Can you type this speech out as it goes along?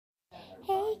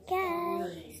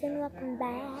welcome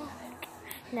back.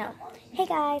 No. Hey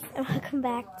guys, and welcome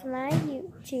back to my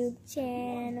YouTube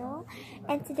channel.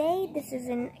 And today this is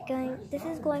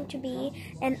going to be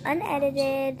an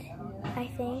unedited,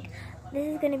 I think. This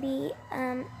is going to be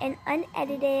an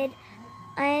unedited,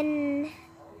 untouched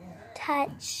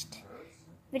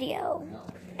video.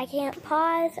 I can't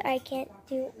pause or I can't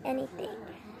do anything.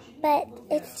 But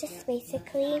it's just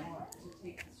basically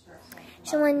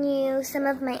showing you some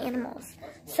of my animals.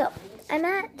 So, I'm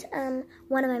at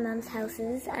one of my mom's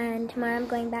houses, and tomorrow I'm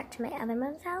going back to my other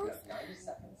mom's house.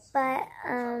 But,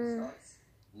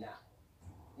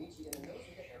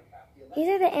 these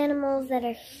are the animals that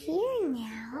are here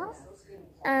now.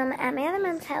 At my other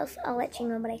mom's house, I'll let you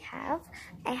know what I have.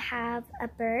 I have a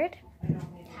bird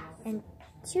and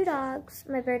 2 dogs.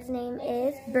 My bird's name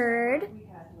is Bird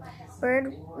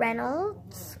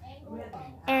Reynolds,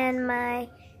 and my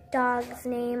dogs'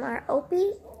 name are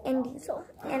Opie and Diesel.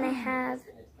 And I have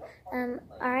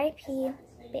R.I.P.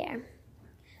 Bear,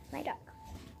 my dog.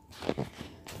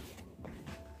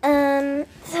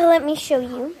 So let me show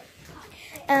you.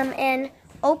 And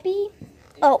Opie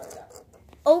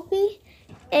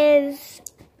is,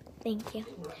 thank you.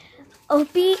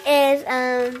 Opie is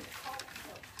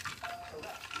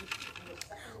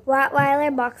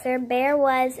Rottweiler boxer. Bear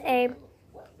was a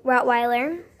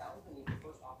Rottweiler.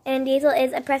 And Diesel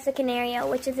is a Presa Canario,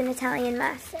 which is an Italian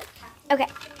Mastiff. Okay.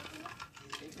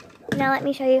 Now let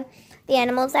me show you the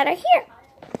animals that are here.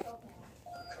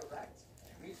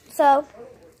 So,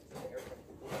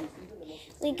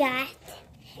 we got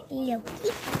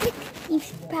Loki.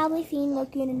 You've probably seen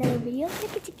Loki in another video.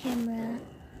 Look at the camera.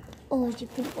 Oh, it's your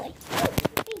pretty boy. Where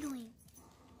are you going?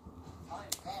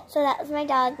 So that was my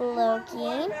dog,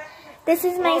 Loki. This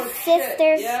is my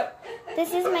sister's.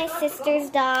 This is my sister's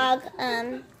dog,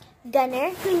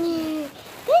 Gunner. Gunner.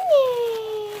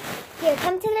 Here,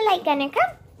 come to the light, Gunner.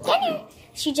 Come, Gunner.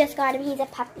 She just got him. He's a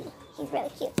puppy. He's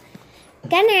really cute.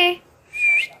 Gunner.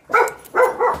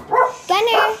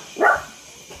 Gunner.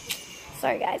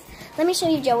 Sorry, guys. Let me show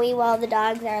you Joey while the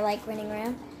dogs are like running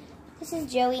around. This is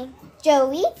Joey.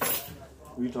 Joey.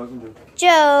 Who are you talking to?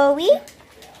 Joey.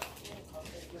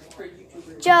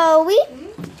 Joey.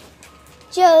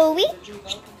 Joey.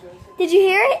 Did you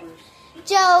hear it?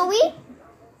 Joey.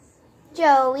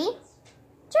 Joey.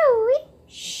 Joey.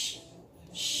 Shh.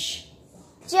 Shh.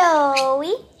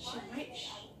 Joey.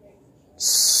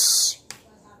 Shh.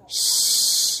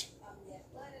 Shh.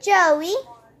 Joey.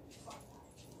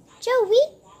 Joey.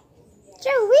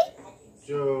 Joey.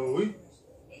 Joey.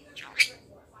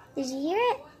 Did you hear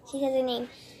it? She has her name.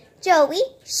 Joey.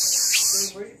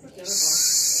 Shh.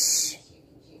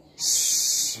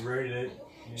 Shh. Rate it.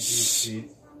 Shh.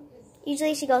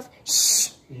 Usually she goes,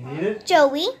 shh. You need it?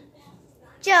 Joey.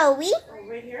 Joey.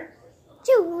 Right here?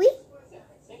 Joey.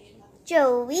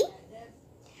 Joey.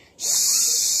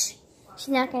 Shh. She's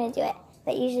not going to do it,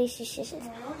 but usually she shushes.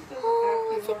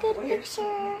 Oh, it's a good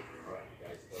picture.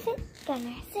 Sit,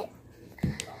 Gunner, sit.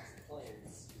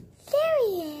 There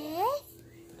he is.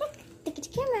 Look at the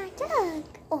camera, Doug.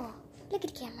 Oh, look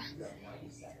at the camera.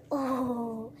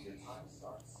 Oh.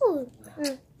 Ooh.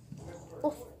 Mm.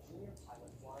 Oh.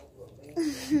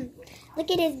 Look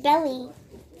at his belly.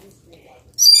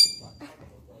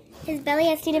 His belly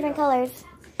has 2 different colors.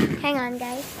 Hang on,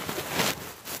 guys.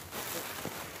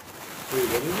 Wait,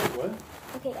 what is it? What?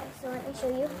 Okay, guys, so let me show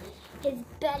you his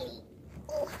belly.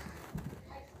 Oh,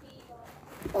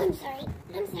 oh I'm sorry.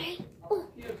 I'm sorry. Oh,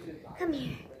 come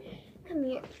here. Come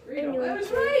here. I'm doing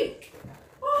it.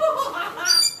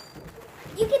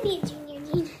 You can be a junior,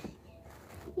 Dean.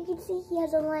 You can see he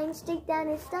has a line straight down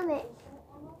his stomach.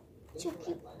 So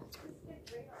cute.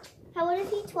 How old is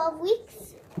he? 12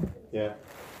 weeks? Yeah.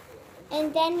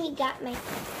 And then he got my...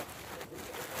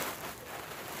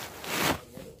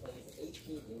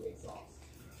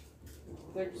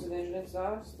 There's an engine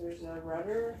exhaust, there's a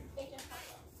rudder.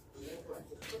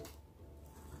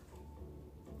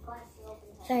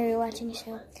 Sorry, we're watching a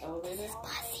show. Elevator. This is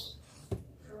Bossy.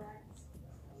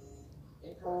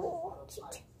 Oh,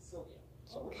 cute.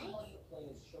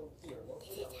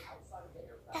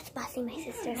 That's Bossy, my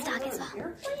sister's dog as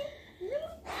well.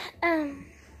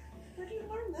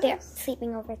 They're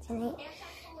sleeping over tonight.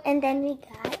 And then we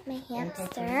got my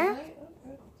hamster.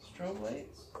 Strobe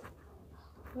lights.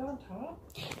 Is that on top?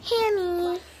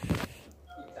 Hammy.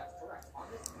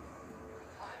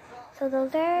 So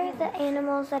those are the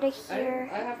animals that are here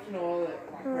I have to know all that.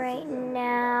 right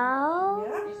now.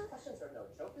 Yeah?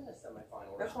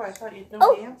 That's why I thought you'd know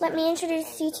Oh, the answer. let me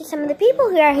introduce you to some of the people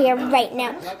who are here right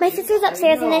now. My sister's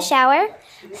upstairs in the shower,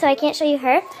 so I can't show you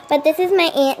her. But this is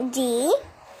my Aunt Dee.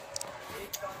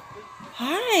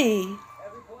 Hi.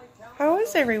 How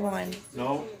is everyone?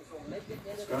 No.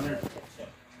 Gunner.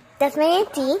 That's my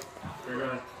auntie. You're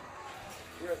gonna.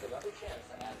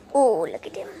 Oh, look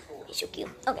at him. He's so cute.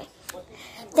 Okay.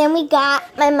 Then we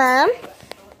got my mom.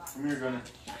 Come here, Gunner.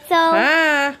 So,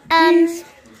 Let's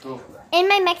go. in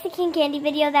my Mexican candy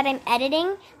video that I'm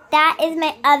editing, that is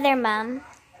my other mom.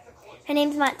 Her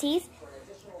name's Montes.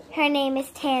 Her name is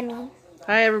Tammy.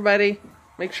 Hi, everybody.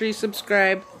 Make sure you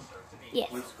subscribe. Yes.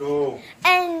 Let's go.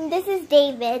 And this is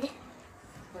David.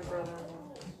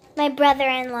 My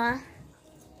brother-in-law.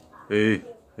 Hey, how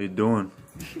you doing?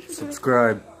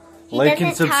 Subscribe. He Like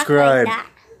and doesn't talk subscribe. like that.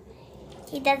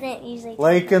 He doesn't usually.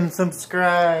 Like and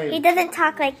subscribe. He doesn't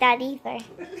talk like that either.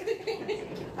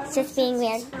 It's just being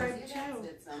weird.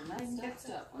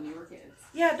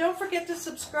 Yeah, don't forget to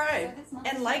subscribe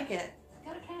and like it.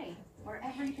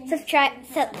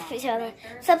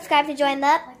 Subscribe to join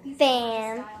the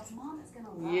fam.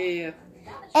 Yeah.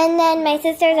 And then my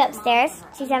sister's upstairs.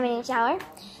 She's having a shower.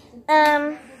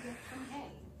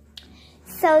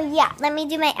 So yeah, let me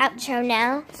do my outro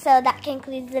now. So that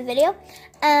concludes the video.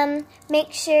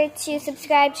 Make sure to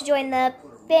subscribe to join the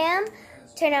fam.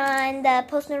 Turn on the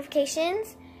post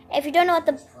notifications. If you don't know what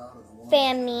the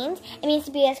fam means, it means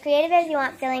to be as creative as you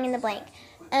want, filling in the blank.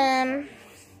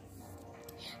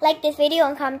 Like this video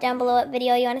and comment down below what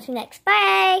video you want to see next.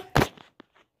 Bye!